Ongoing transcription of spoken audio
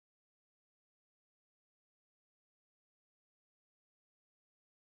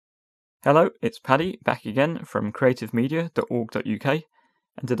Hello, it's Paddy back again from creativemedia.org.uk,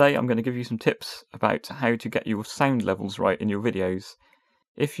 and today I'm going to give you some tips about how to get your sound levels right in your videos.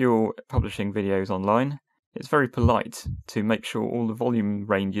 If you're publishing videos online, it's very polite to make sure all the volume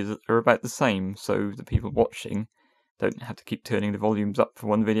ranges are about the same so the people watching don't have to keep turning the volumes up for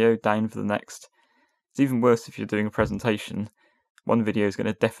one video, down for the next. It's even worse if you're doing a presentation. One video is going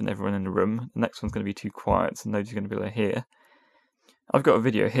to deafen everyone in the room, the next one's going to be too quiet so nobody's going to be able to hear. I've got a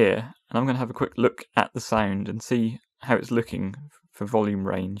video here, and I'm going to have a quick look at the sound and see how it's looking for volume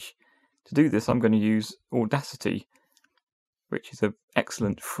range. To do this, I'm going to use Audacity, which is an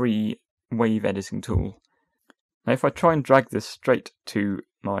excellent free wave editing tool. Now, if I try and drag this straight to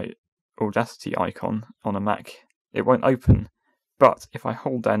my Audacity icon on a Mac, it won't open. But if I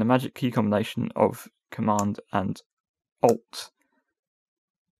hold down a magic key combination of Command and Alt,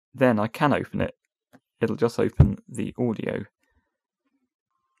 then I can open it. It'll just open the audio.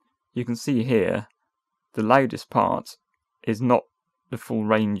 You can see here, the loudest part is not the full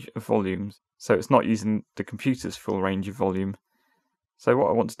range of volumes, so it's not using the computer's full range of volume. So what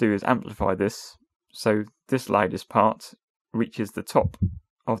I want to do is amplify this, so this loudest part reaches the top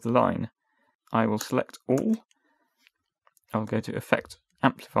of the line. I will select all, I'll go to Effect,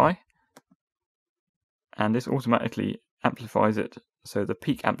 Amplify, and this automatically amplifies it, so the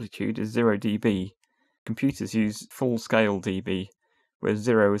peak amplitude is 0 dB. Computers use full scale dB, where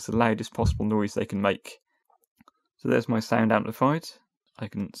 0 is the loudest possible noise they can make. So there's my sound amplified. I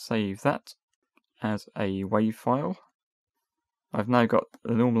can save that as a WAV file. I've now got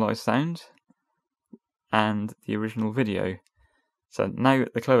the normalized sound and the original video. So now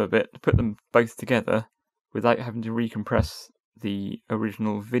the clever bit, to put them both together without having to recompress the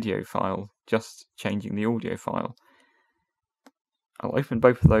original video file, just changing the audio file. I'll open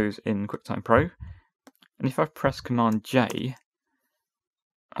both of those in Quicktime Pro, and if I press Command J,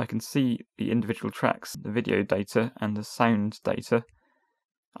 I can see the individual tracks, the video data and the sound data.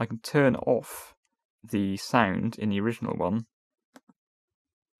 I can turn off the sound in the original one.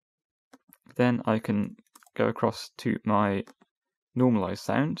 Then I can go across to my normalized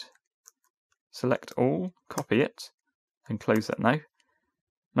sound, select all, copy it, and close that now.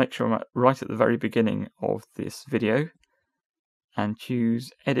 Make sure I'm right at the very beginning of this video, and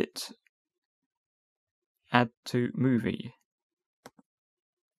choose Edit, Add to Movie.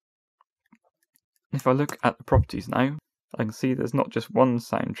 If I look at the properties now, I can see there's not just one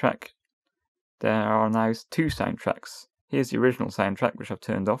soundtrack, there are now two soundtracks. Here's the original soundtrack, which I've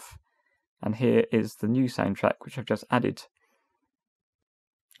turned off, and here is the new soundtrack, which I've just added.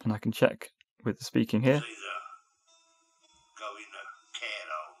 And I can check with the speaking here.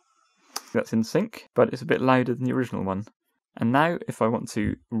 That's in sync, but it's a bit louder than the original one. And now, if I want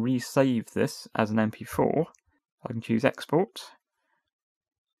to resave this as an MP4, I can choose Export,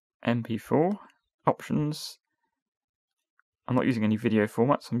 MP4, Options. I'm not using any video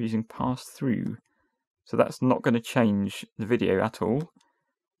formats, I'm using pass-through. So that's not going to change the video at all.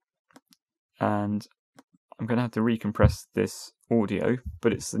 And I'm going to have to recompress this audio,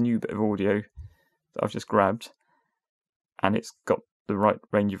 but it's the new bit of audio that I've just grabbed. And it's got the right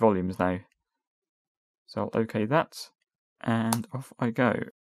range of volumes now. So I'll OK that, and off I go.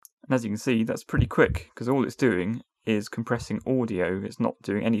 And as you can see, that's pretty quick, because all it's doing is compressing audio. It's not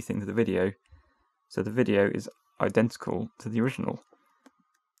doing anything to the video. So the video is identical to the original.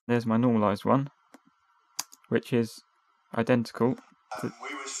 There's my normalized one, which is identical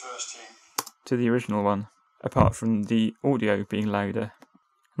to the original one, apart from the audio being louder.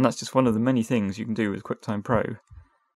 And that's just one of the many things you can do with Quicktime Pro.